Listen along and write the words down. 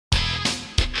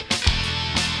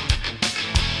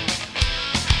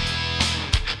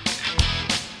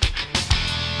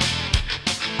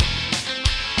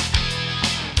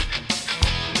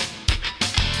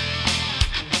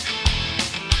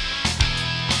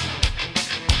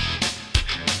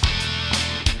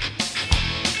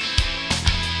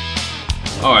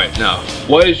All right, now,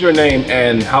 what is your name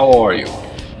and how old are you?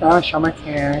 Sean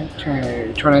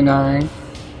McCann, 29.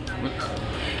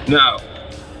 Now,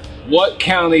 what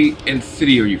county and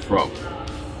city are you from?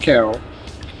 Carroll.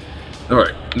 All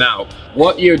right, now,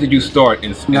 what year did you start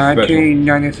in special?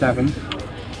 1997.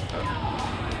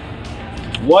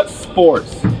 What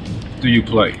sports do you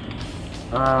play?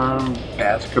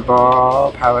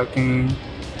 Basketball, powerlifting,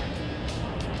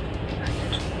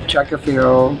 track and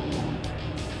field,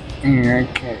 and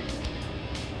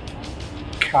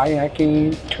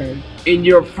kayaking. In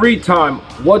your free time,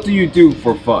 what do you do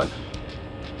for fun?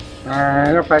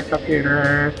 I play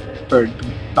computer for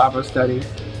Bible study.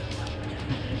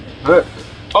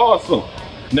 Awesome.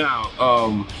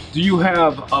 Now, do you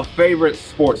have a favorite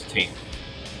sports team?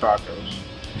 Broncos.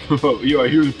 You're a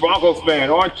huge Broncos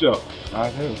fan, aren't you? I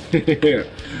do. Yeah.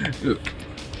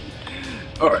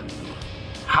 All right.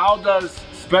 How does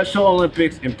Special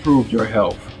Olympics improve your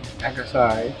health?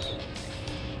 Exercise.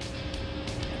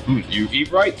 You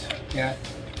eat right? Yeah.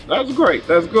 That's great.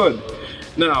 That's good.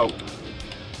 Now,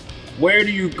 where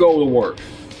do you go to work?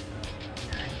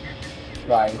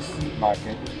 Rice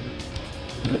market.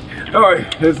 All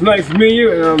right. It's nice to meet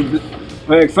you, and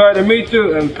I'm excited to meet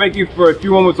you, and thank you for a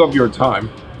few moments of your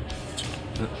time.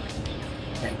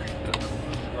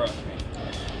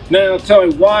 Now tell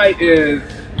me, why is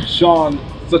Sean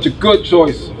such a good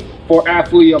choice for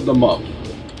Athlete of the Month?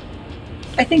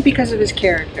 I think because of his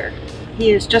character.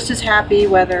 He is just as happy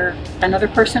whether another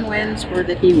person wins or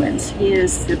that he wins. He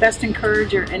is the best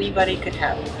encourager anybody could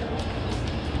have.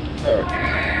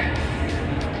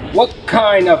 What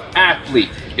kind of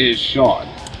athlete is Sean?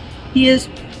 He is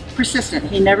persistent.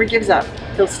 He never gives up.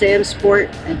 He'll stay at a sport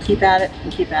and keep at it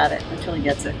and keep at it until he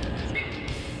gets it.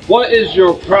 What is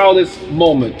your proudest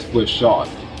moment with Sean?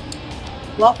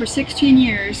 Well, for 16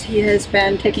 years he has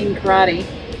been taking karate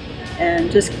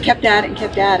and just kept at it and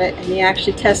kept at it, and he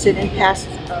actually tested and passed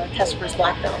test for his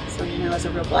black belt, so he now has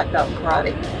a real black belt in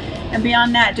karate. And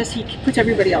beyond that, just he puts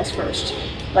everybody else first.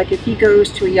 Like if he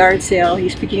goes to a yard sale,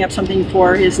 he's picking up something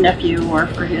for his nephew or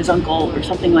for his uncle or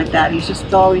something like that. He's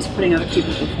just always putting other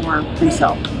people before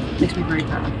himself. Makes me very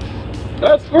proud.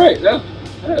 That's great. That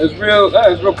is real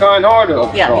kind-hearted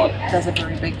of Yeah, Sean. he has a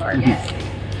very big heart.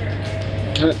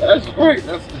 That's great.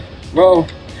 Well,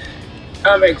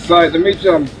 I'm excited to meet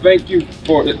you, and thank you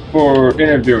for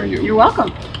interviewing you. You're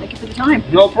welcome. Thank you for the time.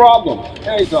 No problem.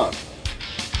 Anytime.